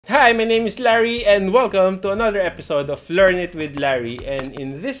Hi, my name is Larry and welcome to another episode of Learn It with Larry. And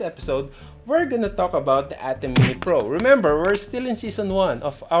in this episode, we're gonna talk about the ATEM Mini Pro. Remember, we're still in season 1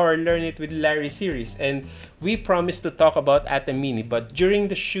 of our Learn It with Larry series, and we promised to talk about ATEM Mini, but during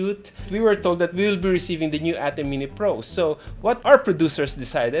the shoot, we were told that we will be receiving the new ATEM Mini Pro. So what our producers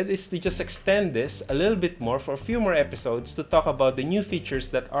decided is to just extend this a little bit more for a few more episodes to talk about the new features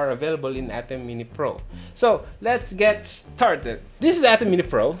that are available in ATEM Mini Pro. So let's get started. This is the ATEM Mini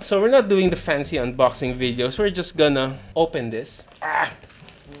Pro. So we're not doing the fancy unboxing videos. We're just gonna open this.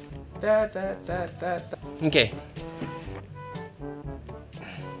 Okay.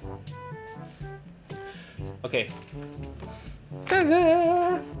 Okay.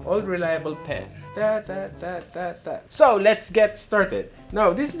 Ta-da! Old reliable pen. So let's get started.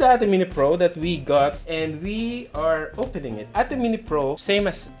 Now this is the ATEM Mini Pro that we got and we are opening it. ATEM Mini Pro, same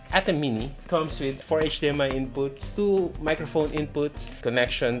as ATEM Mini, comes with 4 HDMI inputs, 2 microphone inputs,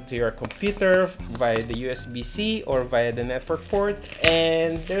 connection to your computer via the USB-C or via the network port,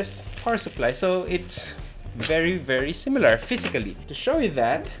 and there's power supply. So it's very, very similar physically. To show you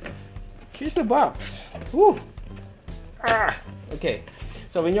that, here's the box. Woo! Okay,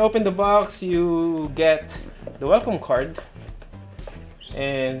 so when you open the box, you get the welcome card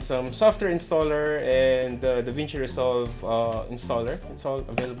and some software installer and the DaVinci Resolve installer. It's all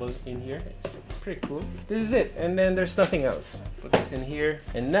available in here. It's pretty cool. This is it, and then there's nothing else. Put this in here,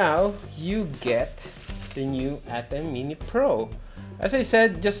 and now you get the new ATEM Mini Pro. As I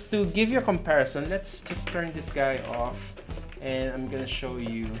said, just to give you a comparison, let's just turn this guy off, and I'm gonna show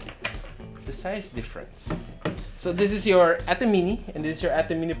you the size difference. So this is your ATEM Mini and this is your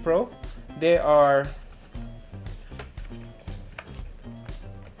ATEM Mini Pro. They are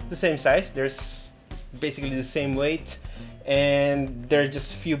the same size. There's basically the same weight, and there are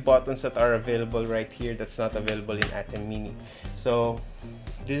just few buttons that are available right here that's not available in ATEM Mini. So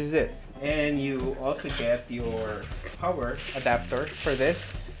this is it. And you also get your power adapter for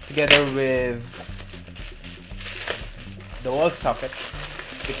this, together with the wall sockets,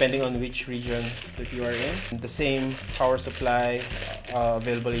 depending on which region that you are in. The same power supply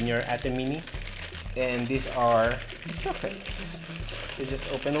available in your ATEM Mini. And these are the sockets. You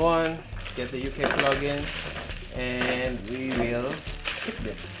just open one, let's get the UK plug in, and we will hit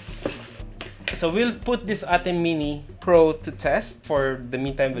this. So we'll put this ATEM Mini Pro to test. For the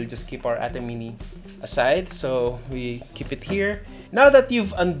meantime, we'll just keep our ATEM Mini aside. So we keep it here. Now that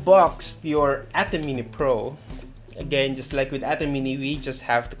you've unboxed your ATEM Mini Pro, again, just like with ATEM Mini, we just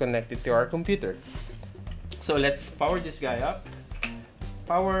have to connect it to our computer. So let's power this guy up.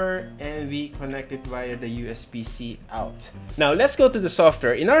 Power, and we connect it via the USB-C out. Now let's go to the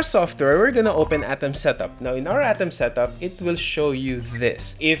software. In our software, we're gonna open ATEM Setup. Now in our ATEM Setup, it will show you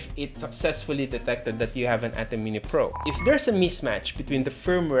this if it successfully detected that you have an ATEM Mini Pro. If there's a mismatch between the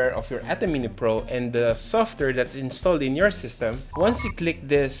firmware of your ATEM Mini Pro and the software that's installed in your system, once you click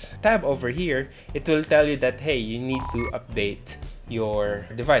this tab over here, it will tell you that, hey, you need to update your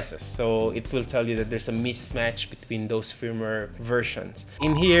devices. So it will tell you that there's a mismatch between those firmware versions.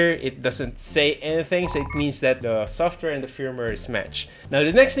 In here, it doesn't say anything, so it means that the software and the firmware is matched. Now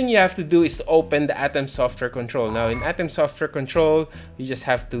the next thing you have to do is to open the ATEM Software Control. Now in ATEM Software Control, you just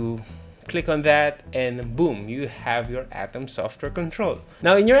have to click on that, and boom, you have your ATEM Software Control.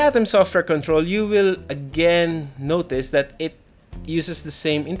 Now in your ATEM Software Control, you will again notice that it uses the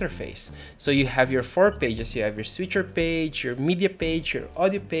same interface. So you have your 4 pages. You have your switcher page, your media page, your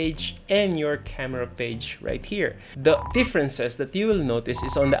audio page, and your camera page right here. The differences that you will notice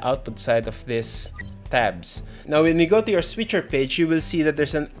is on the output side of these tabs. Now when you go to your switcher page, you will see that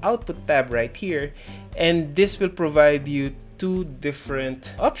there's an output tab right here, and this will provide you 2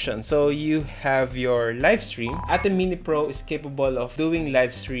 different options. So you have your live stream. ATEM Mini Pro is capable of doing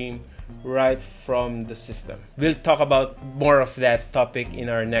live stream right from the system. We'll talk about more of that topic in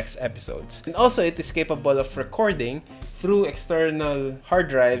our next episodes. And also it is capable of recording through external hard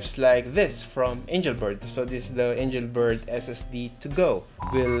drives like this from Angelbird. So this is the Angelbird SSD to go.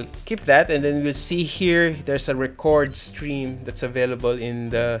 We'll keep that, and then we'll see here there's a record stream that's available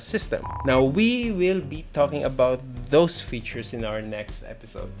in the system. Now we will be talking about those features in our next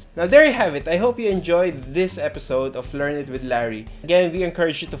episodes. Now there you have it. I hope you enjoyed this episode of Learn It with Larry. Again, we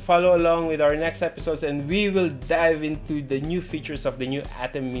encourage you to follow along with our next episodes, and we will dive into the new features of the new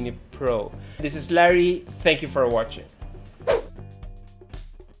ATEM Mini Pro. This is Larry. Thank you for watching.